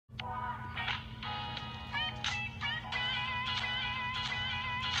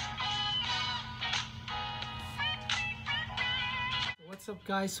What's up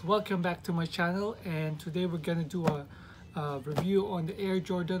guys, welcome back to my channel, and today we're gonna do a review on the Air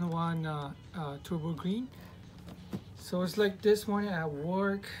Jordan 1 Turbo Green. So it's like this morning at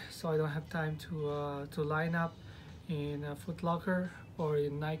work, so I don't have time to line up in Foot Locker or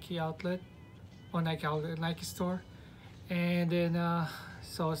in Nike outlet or Nike store, and then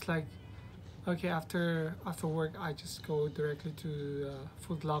so it's like, okay, after work I just go directly to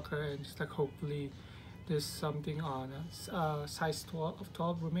Foot Locker and just like hopefully there's something on size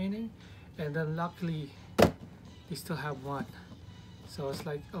 12 remaining, and then luckily they still have one, so it's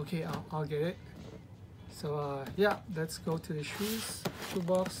like, okay, I'll get it. So yeah, let's go to the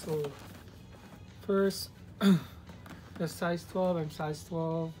shoebox. So first, the size 12, I'm size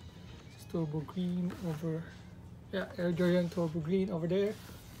 12. It's Turbo Green over, yeah, Air Jordan Turbo Green over there.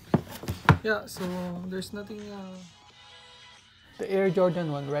 Yeah, so there's nothing. The Air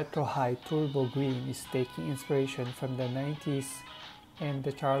Jordan 1 Retro High Turbo Green is taking inspiration from the 90s and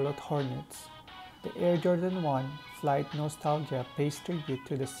the Charlotte Hornets. The Air Jordan 1 Flight Nostalgia pays tribute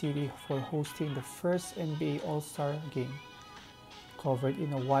to the city for hosting the first NBA All-Star game, covered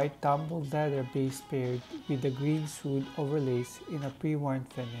in a white tumbled leather base paired with the green suede overlays in a pre-worn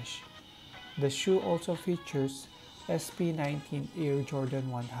finish. The shoe also features SP19 Air Jordan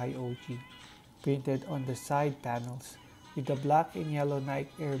 1 High OG, printed on the side panels, with the black and yellow Nike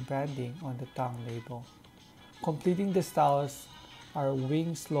Air branding on the tongue label. Completing the styles are a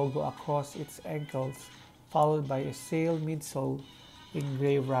Wings logo across its ankles, followed by a sail midsole in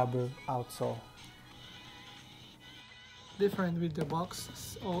gray rubber outsole. Different with the box,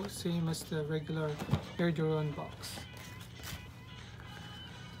 it's all same as the regular Air Jordan box.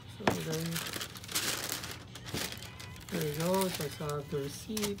 So there you go, just have the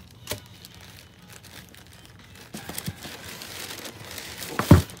receipt.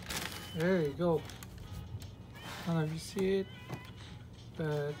 There you go. I don't know if you see it,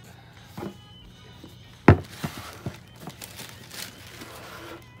 but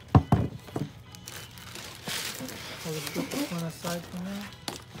I'll put this one aside for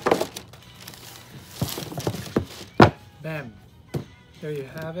now. Bam! There you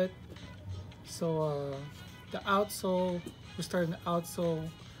have it. So the outsole, we start in the outsole.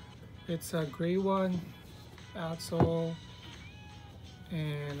 It's a gray one outsole,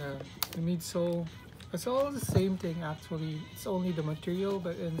 and the midsole, it's all the same thing actually. It's only the material,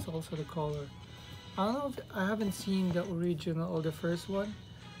 but it's also the color. I don't know if I haven't seen the original or the first one,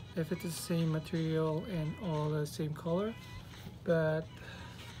 if it is the same material and all the same color, but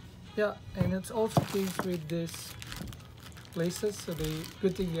yeah. And it's also came with this laces, so the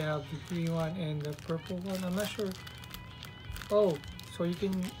good thing they have the green one and the purple one. I'm not sure. Oh, so you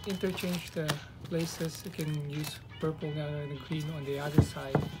can interchange the laces. You can use purple now and the green on the other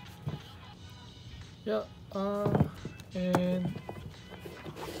side. Yeah, and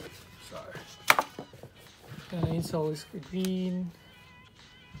sorry, and the insole is green,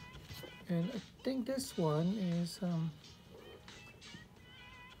 and I think this one is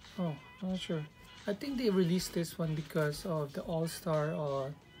oh, I'm not sure. I think they released this one because of the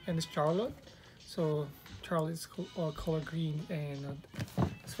All-Star and the Charlotte. So Charlotte is color green, and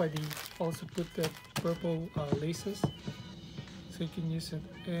that's why they also put the purple laces, so you can use it.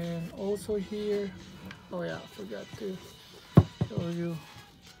 And also here, oh yeah, I forgot to show you.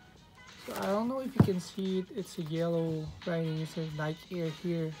 So I don't know if you can see it. It's a yellow writing. It says Nike Air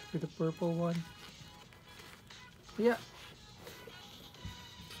here with the purple one. Yeah.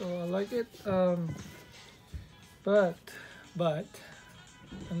 So I like it. But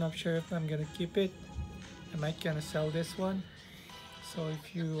I'm not sure if I'm gonna keep it. I might gonna sell this one. So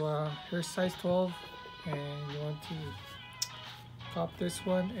if you're size 12 and you want to cop this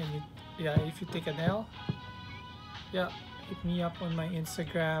one, and yeah, if you take an L, yeah, hit me up on my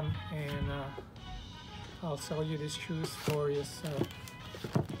Instagram, and I'll sell you these shoes for just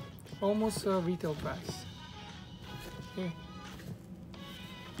almost retail price. Okay.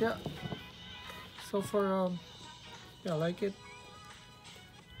 Yeah. So for yeah, I like it.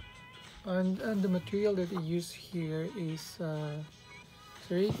 And the material that they use here is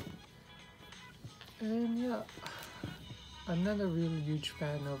suede. And yeah, I'm not a real huge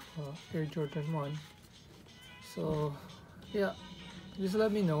fan of Air Jordan 1. So yeah, just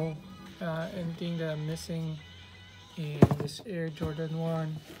let me know anything that I'm missing in this Air Jordan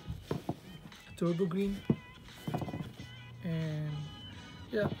 1 Turbo Green. And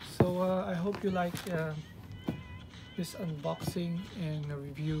yeah, so I hope you like this unboxing and a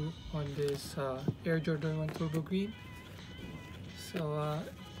review on this Air Jordan 1 Turbo Green. So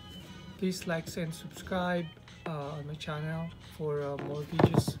please like and subscribe on my channel for more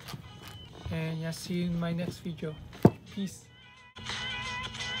videos, and yeah, see you in my next video. Peace.